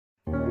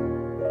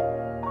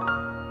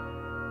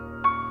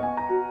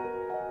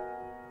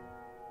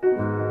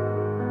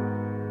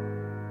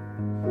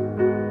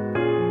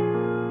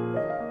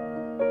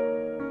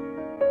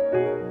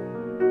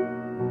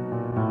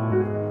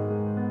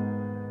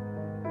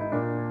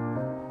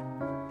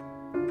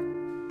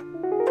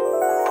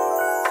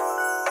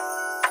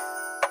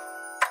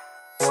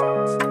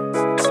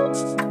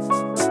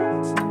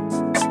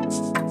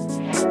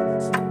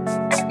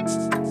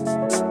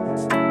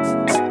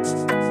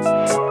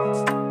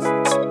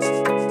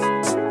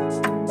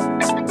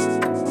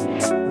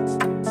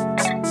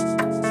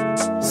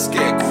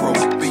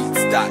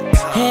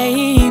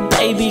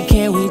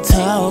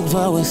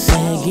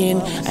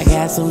speaking. I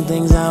got some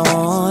things I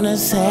wanna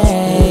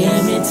say.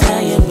 Let me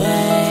tell you,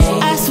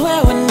 babe, I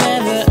swear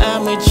whenever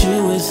I'm with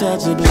you, it's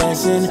such a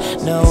blessing.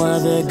 No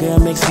other girl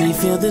makes me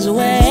feel this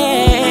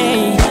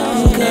way.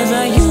 Cause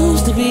I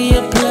used to be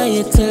a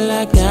player till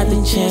I got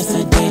the chance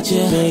to date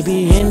you,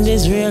 baby, and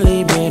it's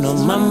really been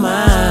on my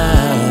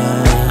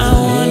mind. I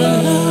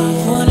wanna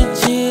love, wanna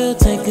chill,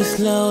 take it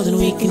slow, then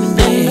we can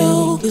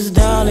build. Cause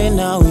darling,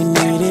 all we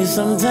need is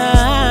some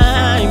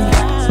time.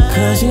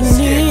 Cause you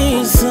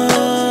need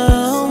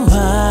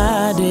somebody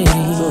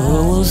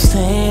who will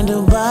stand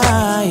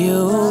by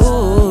you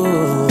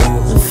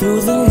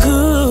through the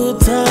good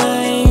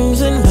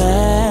times and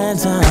bad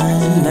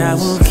times. And I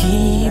will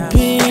keep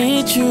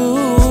it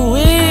true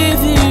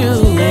with you.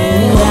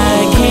 And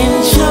I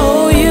can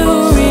show you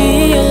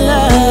real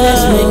love.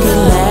 Let's make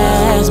it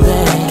last,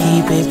 babe.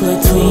 Keep it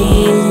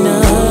between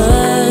us.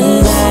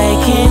 And I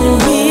can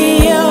be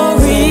your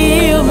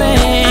real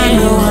man. I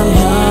know I'm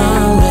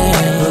young,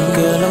 babe, but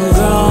girl, I'm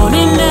grown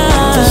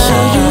enough to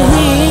show you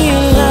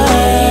real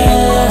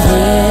love,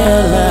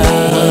 real love.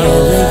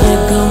 Whatever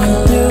you're going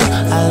through,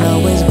 I'll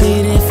always be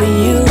there for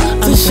you.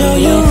 To show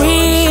you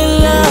real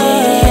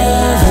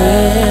love,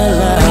 real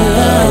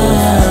love.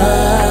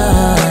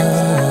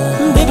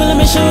 Baby, let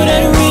me show you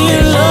that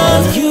real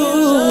love you.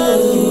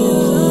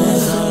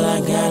 That's all I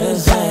gotta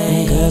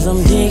say. Cause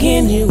I'm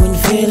digging you and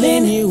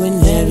feeling you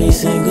in every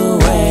single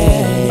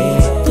way.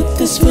 Put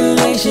this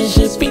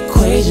relationship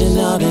equation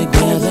all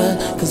together.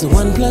 Cause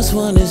 1 +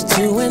 1 is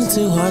 2 and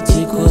 2 hearts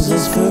equals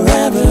us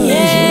forever.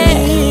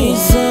 Yeah,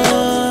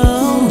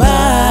 somebody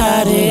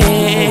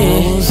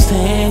who'll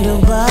stand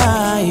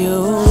by you.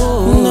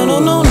 No, no,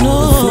 no, no.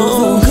 Through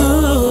the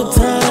good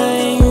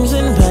times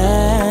and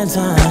bad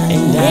times.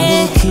 And I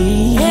will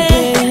keep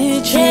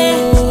it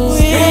true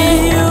with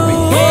you.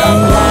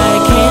 And I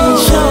can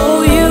show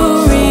you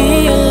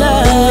real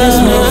love. Let's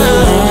make it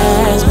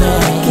last,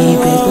 babe.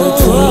 Keep it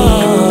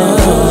between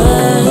us.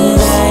 And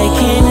I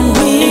can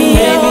be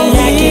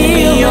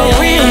your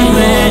real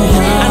man.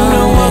 I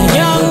know I'm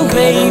young,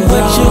 babe,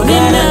 but you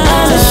gotta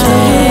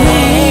understand.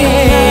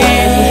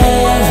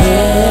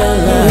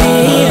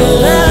 Real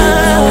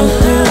love.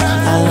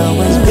 I'll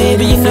always,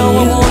 baby, you know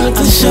I wanted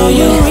to show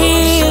you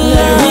real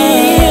love.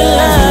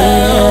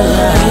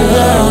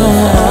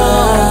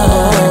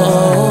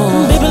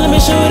 Baby, let me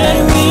show you that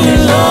real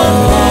love.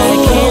 I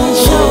can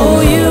show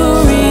you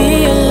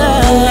real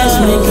love. Let's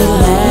make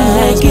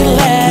it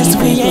last.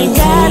 We ain't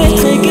gotta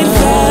take it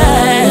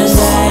fast.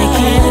 I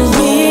can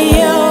be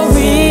your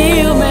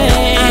real man.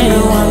 I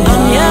know I'm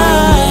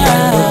young,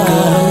 but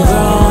girl, I'm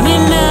grown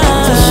enough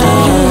to show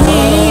you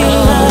real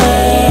love.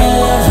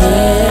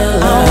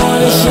 I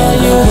wanna show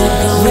you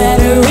that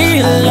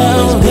real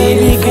love,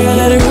 baby girl,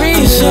 that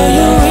real show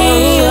you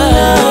real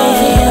love.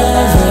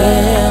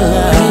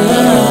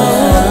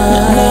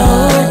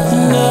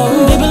 No,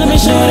 baby, let me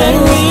show you that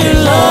real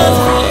love.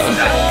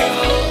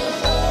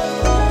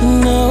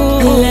 No,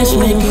 let's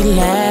make it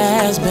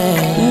last, babe.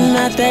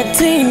 Not that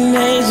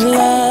teenage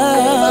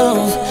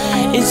love.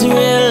 It's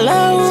real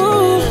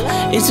love.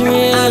 It's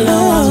real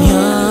love.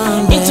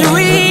 It's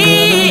real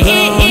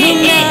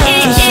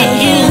to show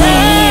you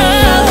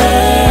love.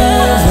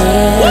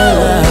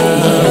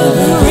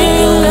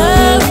 Real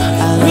love,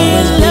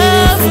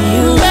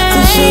 to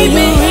show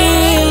you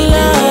real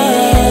love.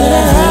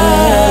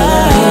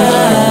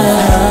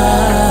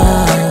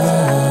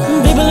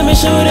 Baby, let me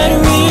show you that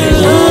real